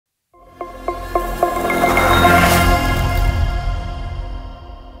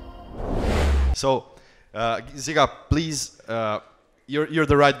So, Ziga, please, you're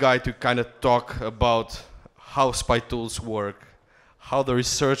the right guy to kind of talk about how spy tools work, how the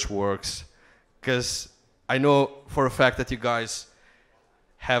research works, because I know for a fact that you guys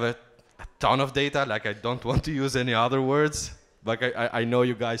have a ton of data. Like, I don't want to use any other words, but I know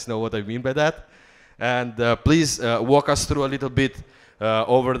you guys know what I mean by that. And please walk us through a little bit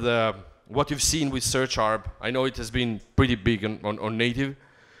over what you've seen with Search Arb. I know it has been pretty big on native,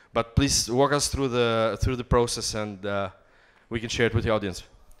 but please walk us through the process, and we can share it with the audience.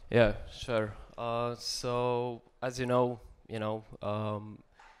 Yeah, sure. So as you know,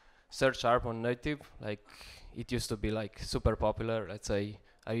 Search Arb on native, like it used to be like super popular, let's say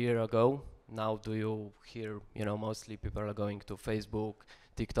a year ago. Now do you hear, mostly people are going to Facebook,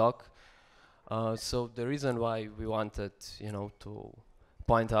 TikTok. So the reason why we wanted, to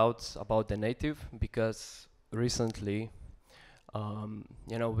point out about the native, because recently,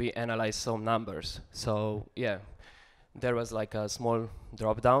 we analyzed some numbers. So yeah, there was like a small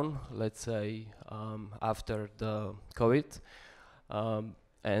drop down, let's say, after the COVID.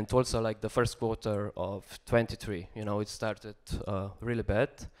 And also like the first quarter of 23, it started really bad.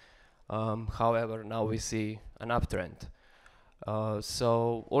 However, now we see an uptrend.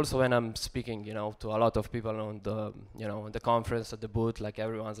 So also when I'm speaking, to a lot of people on the, on the conference, at the booth, like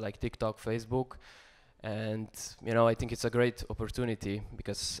everyone's like TikTok, Facebook, and I think it's a great opportunity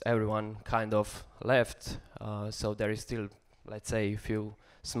because everyone kind of left. So there is still, let's say, a few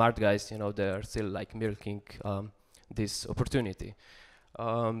smart guys, they are still like milking this opportunity.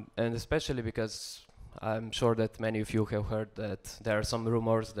 And especially because I'm sure that many of you have heard that there are some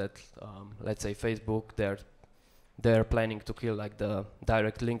rumors that, let's say, Facebook, they're planning to kill like the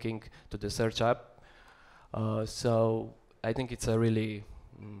direct linking to the search app. So I think it's a really,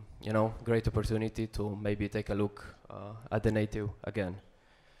 great opportunity to maybe take a look at the native again.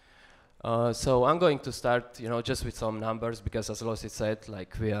 So I'm going to start, just with some numbers, because as Losi said,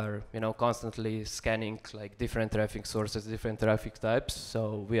 like we are, constantly scanning like different traffic sources, different traffic types.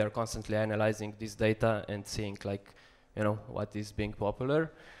 So we are constantly analyzing this data and seeing like, what is being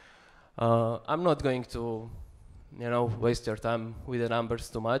popular. I'm not going to, waste your time with the numbers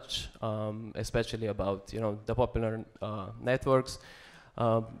too much, especially about, the popular networks.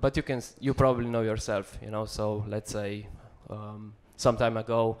 But you probably know yourself, so let's say, some time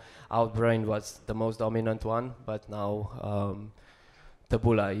ago, Outbrain was the most dominant one, but now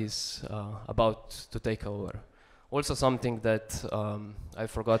Taboola is about to take over. Also something that I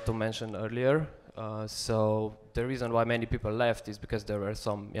forgot to mention earlier, so the reason why many people left is because there were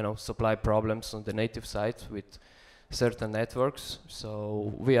some supply problems on the native side with certain networks.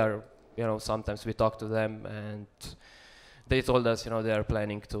 So we are, sometimes we talk to them and they told us, they are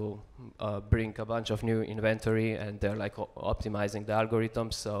planning to bring a bunch of new inventory, and they're like optimizing the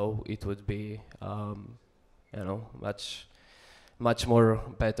algorithms, so it would be, much more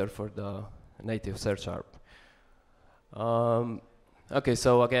better for the native search arb. Okay,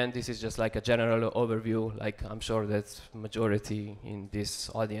 so again, this is just like a general overview. Like I'm sure that majority in this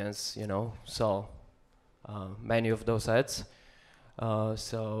audience, saw many of those ads.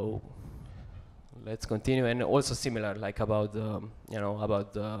 So let's continue, and also similar, like about the,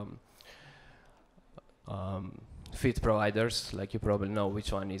 feed providers. Like you probably know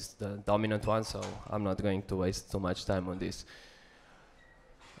which one is the dominant one, so I'm not going to waste too much time on this.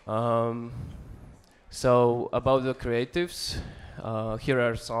 So about the creatives, here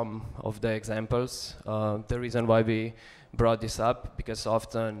are some of the examples. The reason why we brought this up, because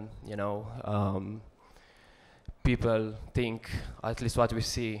often, people think, at least what we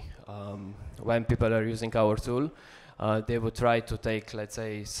see when people are using our tool, they would try to take, let's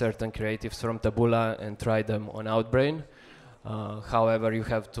say, certain creatives from Taboola and try them on Outbrain. However, you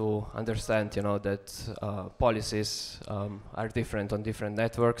have to understand, that policies are different on different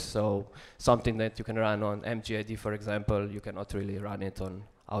networks. So something that you can run on MGID, for example, you cannot really run it on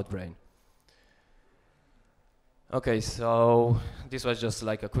Outbrain. Okay, so this was just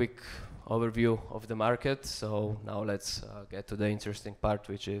like a quick overview of the market. So now let's get to the interesting part,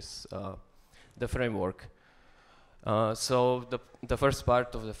 which is the framework. So the first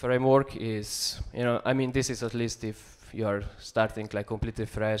part of the framework is, this is at least if you are starting like completely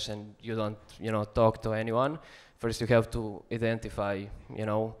fresh and you don't, talk to anyone. First, you have to identify,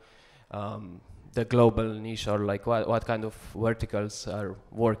 the global niche, or like what kind of verticals are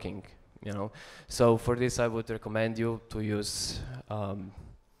working, So for this, I would recommend you to use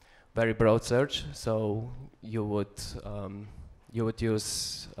very broad search. So you would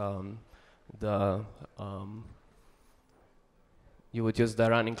use the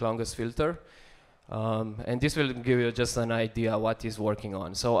running longest filter. And this will give you just an idea what is working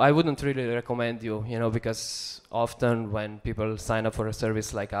on. So I wouldn't really recommend you, because often when people sign up for a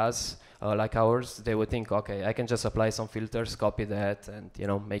service like us, like ours, they would think, okay, I can just apply some filters, copy that, and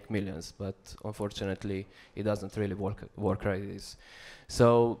make millions. But unfortunately, it doesn't really work like this.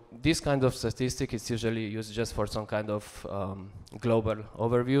 So this kind of statistic is usually used just for some kind of global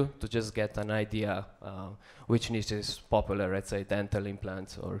overview to just get an idea which niche is popular, let's say dental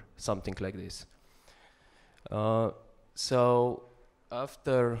implants or something like this. So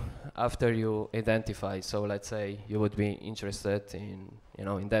after you identify, so let's say you would be interested in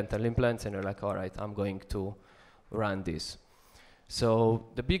in dental implants, and you're like, all right, I'm going to run this. So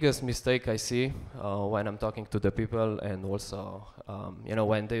the biggest mistake I see when I'm talking to the people, and also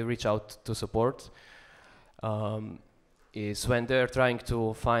when they reach out to support, is when they're trying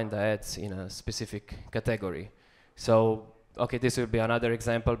to find ads in a specific category. So okay, this will be another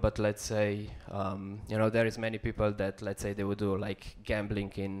example, but let's say there is many people that, let's say, they would do like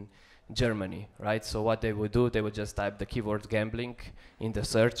gambling in Germany, right? So what they would do, they would just type the keyword gambling in the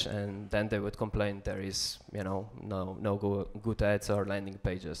search, and then they would complain there is no good ads or landing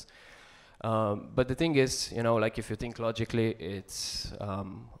pages. But the thing is, like if you think logically, it's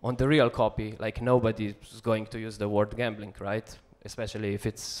on the real copy, like nobody is going to use the word gambling, right? Especially if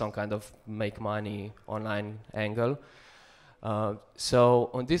it's some kind of make money online angle.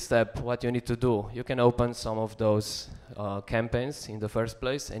 So on this step, what you need to do, you can open some of those campaigns in the first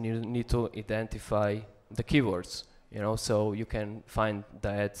place, and you need to identify the keywords, so you can find the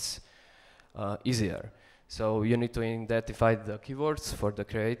ads easier. So you need to identify the keywords for the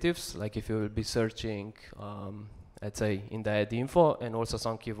creatives, like if you will be searching, let's say, in the ad info, and also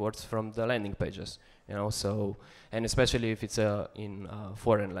some keywords from the landing pages, so, and especially if it's in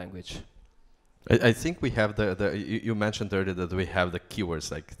foreign language. I think we have you mentioned earlier that we have the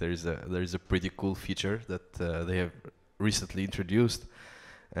keywords. Like there is a pretty cool feature that they have recently introduced,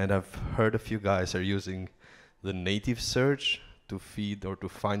 and I've heard a few guys are using the native search to feed or to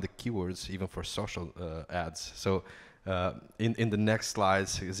find the keywords even for social ads. So in the next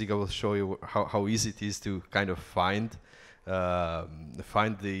slides, Ziga will show you how easy it is to kind of find the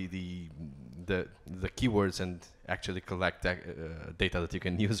keywords and actually collect data that you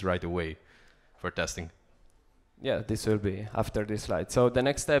can use right away for testing. Yeah, this will be after this slide. So the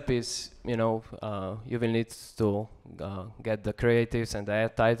next step is, you will need to get the creatives and the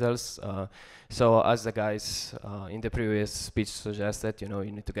ad titles. So as the guys in the previous speech suggested, you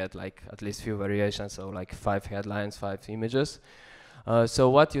need to get like at least few variations, so like 5 headlines, 5 images. So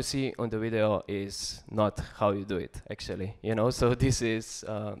what you see on the video is not how you do it, actually. So this is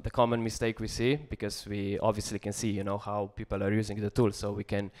the common mistake we see, because we obviously can see, how people are using the tool, so we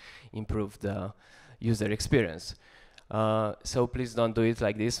can improve the user experience. So please don't do it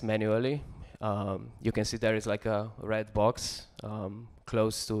like this manually. You can see there is like a red box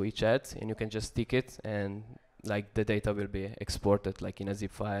close to each ad, and you can just tick it, and like the data will be exported like in a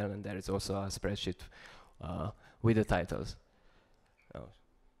zip file, and there is also a spreadsheet with the titles. Oh,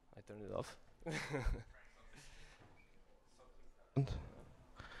 I turned it off.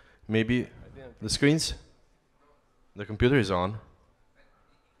 Maybe the screens? The computer is on.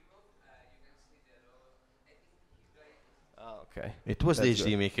 Okay. It was That's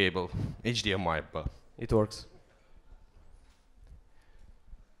the HDMI cable, HDMI, but it works.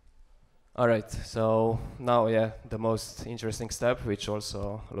 All right, so now, yeah, the most interesting step, which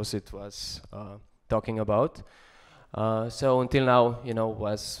also Lucid was talking about. So until now,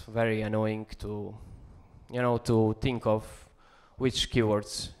 was very annoying to, to think of which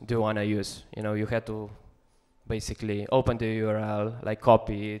keywords do you want to use. You had to basically open the URL, like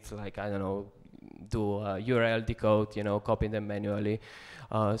copy it, like, I don't know, do a URL decode, copy them manually.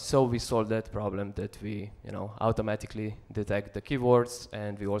 So we solved that problem that we, automatically detect the keywords,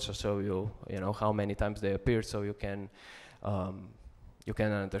 and we also show you, how many times they appear, so you can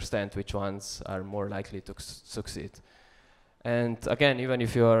understand which ones are more likely to succeed. And again, even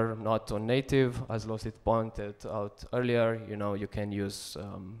if you are not on native, as Lucid pointed out earlier, you can use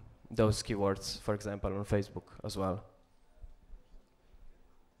those keywords, for example, on Facebook as well.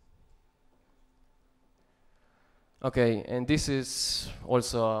 Okay, and this is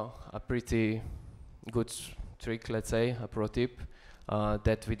also a pretty good trick, let's say, a pro tip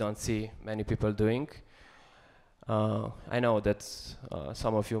that we don't see many people doing. I know that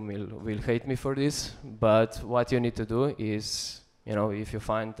some of you will hate me for this, but what you need to do is, if you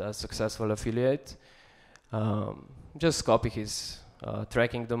find a successful affiliate, just copy his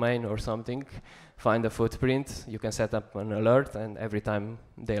tracking domain or something, find a footprint, you can set up an alert, and every time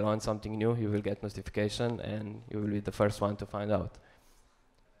they launch something new, you will get notification, and you will be the first one to find out.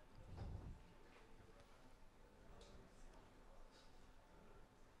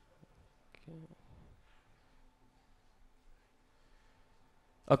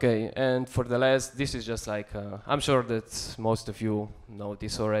 Okay, and for the last, this is just like, I'm sure that most of you know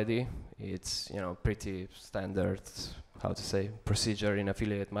this already. It's, you know, pretty standard, how to say, procedure in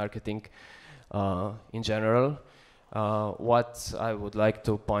affiliate marketing in general. What I would like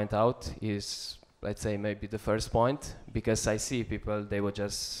to point out is, let's say, maybe the first point, because I see people, they would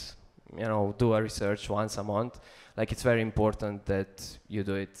just, you know, do a research once a month. Like, it's very important that you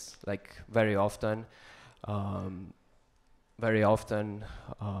do it like very often.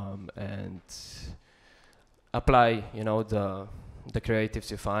 And apply, you know, the creatives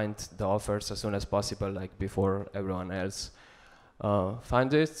you find, the offers as soon as possible, like before everyone else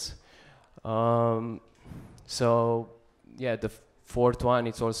find it. So yeah, the fourth one,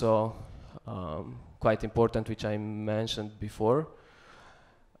 it's also quite important, which I mentioned before,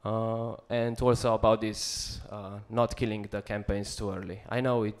 and also about this not killing the campaigns too early. I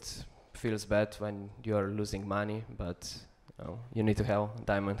know it feels bad when you're losing money, but you need to have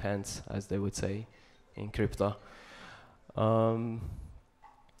diamond hands, as they would say in crypto.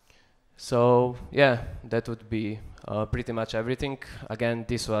 So yeah, that would be pretty much everything. Again,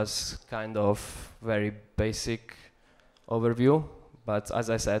 this was kind of very basic overview, but as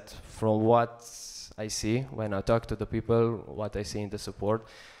I said, from what I see when I talk to the people, what I see in the support,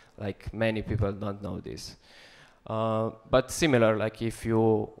 like many people don't know this. But similar, like if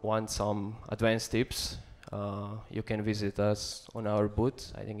you want some advanced tips, you can visit us on our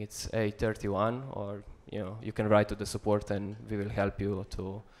booth. I think it's A31, or you can write to the support and we will help you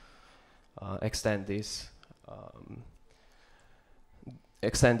to extend this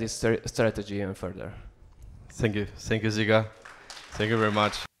strategy even further. Thank you, Ziga. Thank you very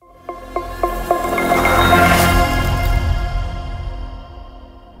much.